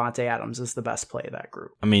think that Devontae Adams is the best play of that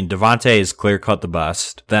group. I mean, Devontae is clear-cut the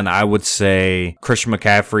best. Then I would say Christian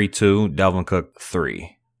McCaffrey 2, Dalvin Cook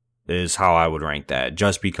 3. Is how I would rank that,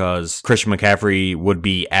 just because Christian McCaffrey would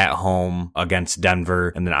be at home against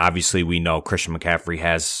Denver, and then obviously we know Christian McCaffrey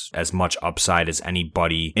has as much upside as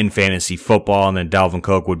anybody in fantasy football, and then Dalvin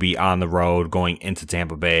Cook would be on the road going into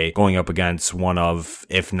Tampa Bay, going up against one of,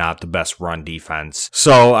 if not the best run defense.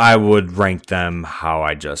 So I would rank them how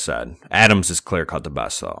I just said. Adams is clear-cut the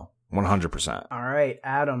best though. 100%. All right,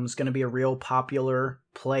 Adams going to be a real popular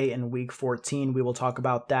play in Week 14. We will talk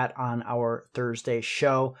about that on our Thursday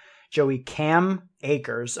show. Joey, Cam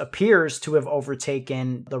Akers appears to have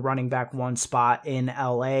overtaken the running back 1 spot in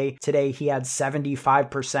LA. Today, he had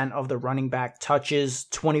 75% of the running back touches,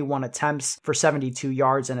 21 attempts for 72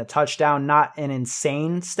 yards and a touchdown. Not an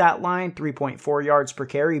insane stat line, 3.4 yards per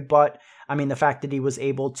carry, but I mean, the fact that he was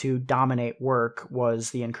able to dominate work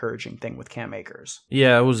was the encouraging thing with Cam Akers.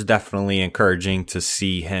 Yeah, it was definitely encouraging to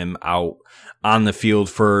see him out on the field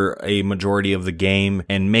for a majority of the game,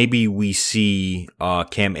 and maybe we see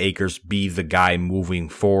Cam Akers be the guy moving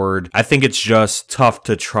forward. I think it's just tough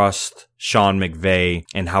to trust Sean McVay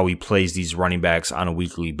and how he plays these running backs on a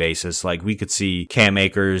weekly basis. Like, we could see Cam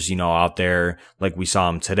Akers, out there like we saw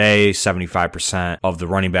him today, 75% of the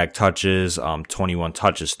running back touches, 21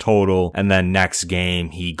 touches total. And then next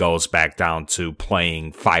game, he goes back down to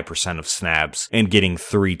playing 5% of snaps and getting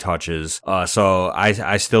 3 touches. So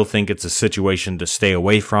I still think it's a situation to stay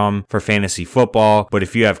away from for fantasy football. But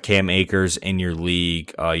if you have Cam Akers in your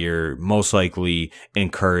league, you're most likely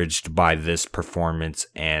encouraged by this performance,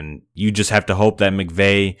 and you just have to hope that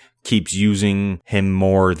McVay keeps using him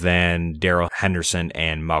more than Darrell Henderson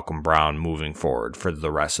and Malcolm Brown moving forward for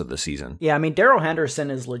the rest of the season. Yeah, I mean, Darrell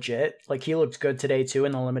Henderson is legit. Like, he looked good today too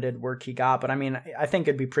in the limited work he got, but I mean, I think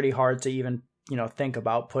it'd be pretty hard to even, think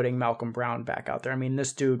about putting Malcolm Brown back out there. I mean,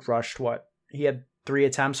 this dude rushed he had 3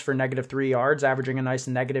 attempts for -3 yards, averaging a nice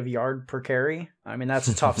negative yard per carry. I mean, that's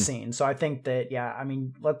a tough scene. So I think that,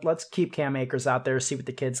 let's keep Cam Akers out there, see what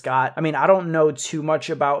the kid's got. I mean, I don't know too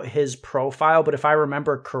much about his profile, but if I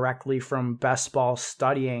remember correctly from best ball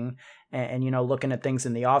studying and looking at things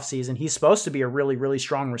in the offseason, he's supposed to be a really, really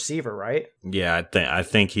strong receiver, right? Yeah, I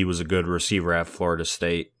think he was a good receiver at Florida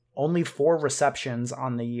State. Only 4 receptions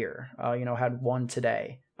on the year, had 1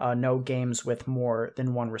 today. No games with more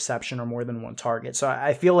than 1 reception or more than 1 target. So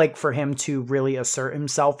I feel like for him to really assert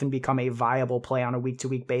himself and become a viable play on a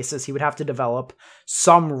week-to-week basis, he would have to develop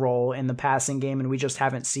some role in the passing game, and we just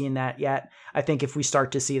haven't seen that yet. I think if we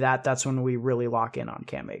start to see that, that's when we really lock in on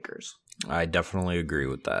Cam Akers. I definitely agree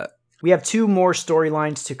with that. We have 2 more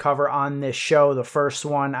storylines to cover on this show. The first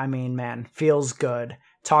one, I mean, man, feels good.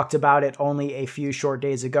 Talked about it only a few short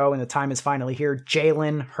days ago, and the time is finally here.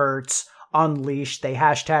 Jalen Hurts unleashed. They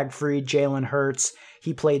hashtag freed Jalen Hurts.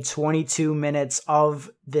 He played 22 minutes of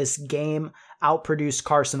this game, outproduced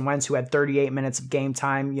Carson Wentz, who had 38 minutes of game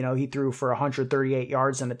time. He threw for 138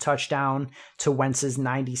 yards and a touchdown to Wentz's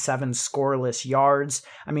 97 scoreless yards.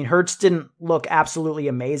 I mean, Hurts didn't look absolutely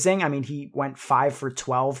amazing. I mean, he went 5 for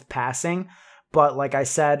 12 passing, but like I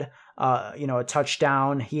said, a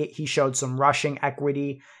touchdown. He showed some rushing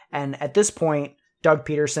equity. And at this point, Doug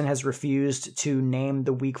Peterson has refused to name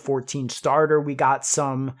the Week 14 starter. We got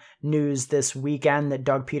some news this weekend that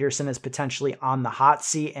Doug Peterson is potentially on the hot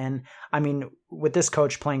seat. And I mean, with this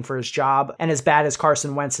coach playing for his job, and as bad as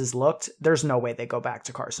Carson Wentz has looked, there's no way they go back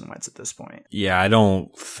to Carson Wentz at this point. Yeah, I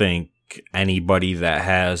don't think anybody that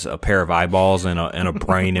has a pair of eyeballs and a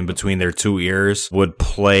brain in between their 2 ears would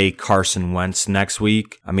play Carson Wentz next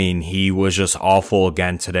week. I mean, he was just awful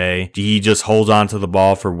again today. He just holds on to the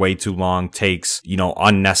ball for way too long, takes,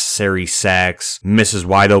 unnecessary sacks, misses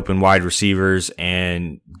wide open wide receivers,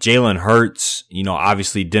 and Jalen Hurts,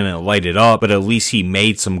 obviously didn't light it up, but at least he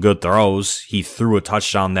made some good throws. He threw a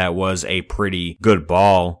touchdown that was a pretty good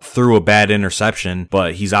ball, threw a bad interception,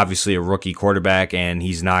 but he's obviously a rookie quarterback and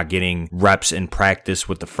he's not getting reps in practice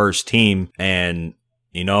with the first team. And,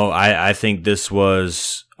 I think this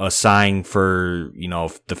was a sign for,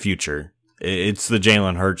 the future. It's the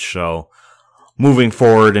Jalen Hurts show. Moving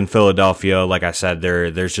forward in Philadelphia, like I said,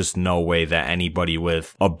 there's just no way that anybody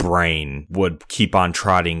with a brain would keep on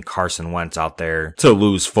trotting Carson Wentz out there to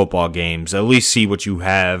lose football games. At least see what you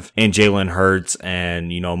have in Jalen Hurts and,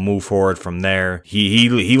 move forward from there. He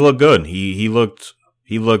looked good. He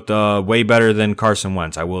looked way better than Carson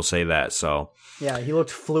Wentz. I will say that. So. Yeah, he looked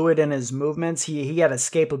fluid in his movements. He had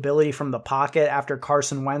escapability from the pocket after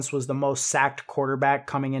Carson Wentz was the most sacked quarterback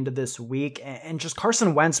coming into this week. And just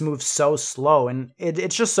Carson Wentz moves so slow. And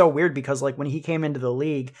it's just so weird because like when he came into the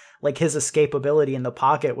league, like his escapability in the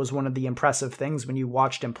pocket was one of the impressive things when you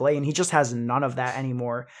watched him play. And he just has none of that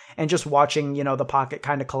anymore. And just watching, the pocket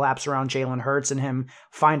kind of collapse around Jalen Hurts and him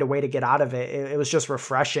find a way to get out of it, it was just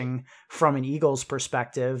refreshing from an Eagles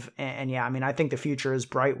perspective. And yeah, I mean, I think the future is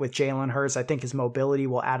bright with Jalen Hurts. I think his mobility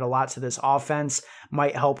will add a lot to this offense,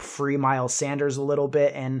 might help free Miles Sanders a little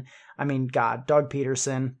bit. And I mean, God, Doug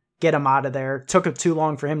Peterson, get him out of there. Took too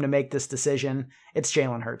long for him to make this decision. It's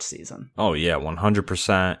Jalen Hurts' season. Oh yeah,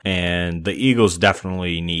 100%. And the Eagles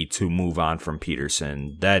definitely need to move on from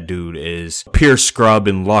Peterson. That dude is pure scrub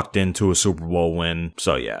and lucked into a Super Bowl win.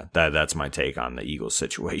 So yeah, that's my take on the Eagles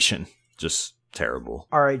situation. Just terrible.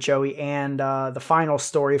 All right, Joey. And the final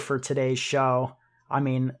story for today's show. I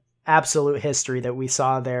mean, absolute history that we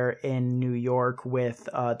saw there in New York with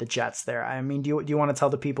the Jets there. I mean, do you want to tell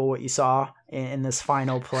the people what you saw in this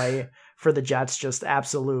final play for the Jets? Just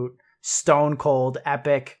absolute stone cold,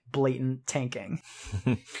 epic, blatant tanking.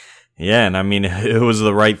 Yeah, and I mean, it was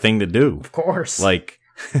the right thing to do. Of course. Like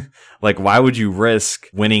why would you risk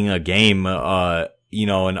winning a game, an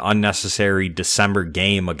unnecessary December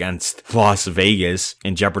game against Las Vegas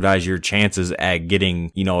and jeopardize your chances at getting,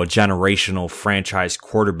 a generational franchise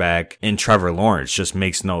quarterback in Trevor Lawrence? Just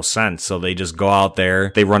makes no sense. So they just go out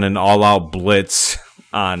there, they run an all-out blitz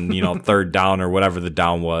on, third down or whatever the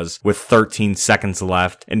down was with 13 seconds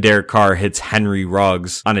left. And Derek Carr hits Henry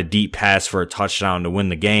Ruggs on a deep pass for a touchdown to win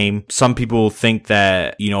the game. Some people think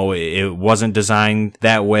that, it wasn't designed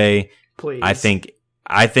that way. Please. I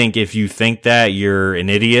think if you think that, you're an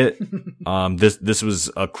idiot. This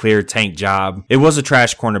was a clear tank job. It was a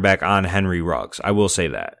trash cornerback on Henry Ruggs. I will say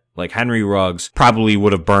that. Like Henry Ruggs probably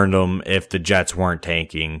would have burned him if the Jets weren't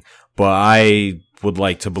tanking. But I would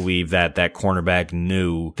like to believe that that cornerback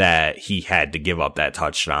knew that he had to give up that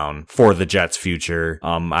touchdown for the Jets' future.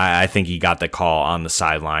 I think he got the call on the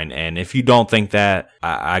sideline. And if you don't think that,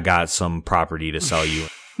 I got some property to sell you.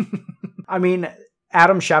 I mean,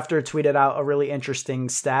 Adam Schefter tweeted out a really interesting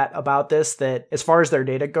stat about this, that as far as their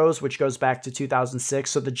data goes, which goes back to 2006,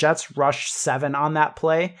 so the Jets rushed 7 on that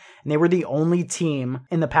play, and they were the only team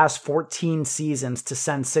in the past 14 seasons to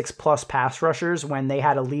send 6+ pass rushers when they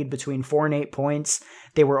had a lead between 4 and 8 points.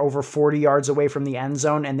 They were over 40 yards away from the end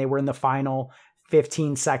zone, and they were in the final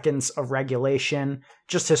 15 seconds of regulation.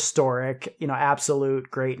 Just historic,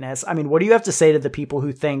 absolute greatness. I mean, what do you have to say to the people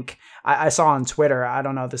who think, I saw on Twitter, I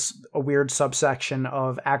don't know, a weird subsection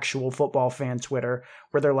of actual football fan Twitter,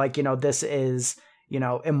 where they're like, this is,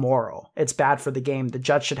 immoral. It's bad for the game. The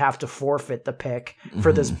Jets should have to forfeit the pick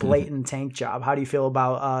for this blatant tank job. How do you feel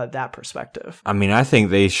about that perspective? I mean, I think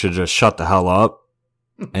they should just shut the hell up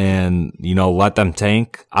and, let them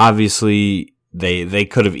tank. Obviously, They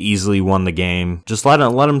could have easily won the game. Just let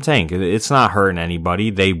them tank. It's not hurting anybody.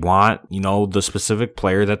 They want, the specific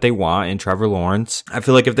player that they want in Trevor Lawrence. I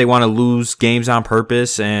feel like if they want to lose games on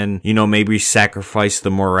purpose and, maybe sacrifice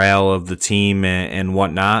the morale of the team and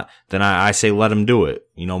whatnot, then I say let them do it.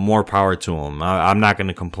 More power to them. I'm not going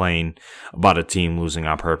to complain about a team losing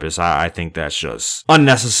on purpose. I think that's just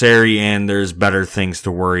unnecessary, and there's better things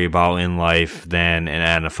to worry about in life than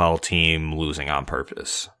an NFL team losing on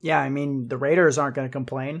purpose. Yeah, I mean, the Raiders aren't going to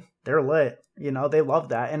complain. They're lit. They love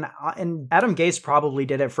that. And Adam Gase probably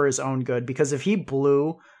did it for his own good, because if he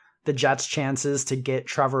blew the Jets' chances to get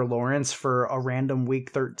Trevor Lawrence for a random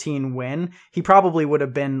Week 13 win, he probably would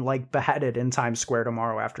have been beheaded in Times Square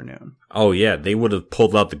tomorrow afternoon. Oh yeah, they would have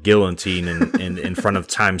pulled out the guillotine in front of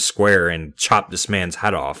Times Square and chopped this man's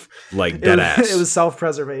head off dead ass. It was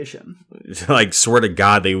self-preservation. Swear to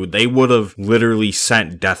God, they would have literally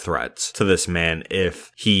sent death threats to this man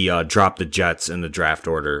if he dropped the Jets in the draft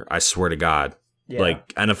order. I swear to God. Yeah.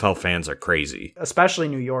 NFL fans are crazy. Especially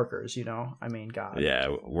New Yorkers, I mean, God.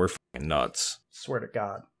 Yeah, we're fucking nuts. Swear to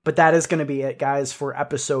God. But that is going to be it, guys, for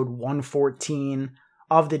episode 114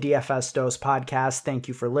 of the DFS Dose podcast. Thank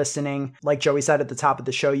you for listening. Like Joey said at the top of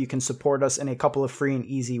the show, you can support us in a couple of free and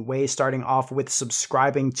easy ways, starting off with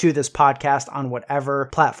subscribing to this podcast on whatever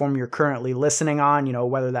platform you're currently listening on,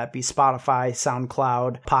 whether that be Spotify,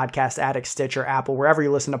 SoundCloud, Podcast Addict, Stitcher, Apple, wherever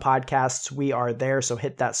you listen to podcasts, we are there. So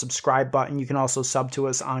hit that subscribe button. You can also sub to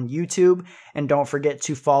us on YouTube. And don't forget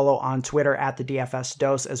to follow on Twitter at the DFS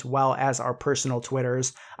Dose, as well as our personal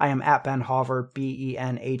Twitters. I am at Ben Hauver, BenHauver.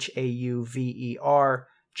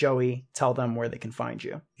 Joey, tell them where they can find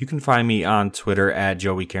you. You can find me on Twitter at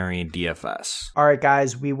Joey Carrion DFS. All right,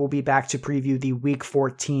 guys, we will be back to preview the Week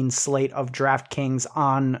 14 slate of DraftKings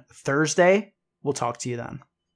on Thursday. We'll talk to you then.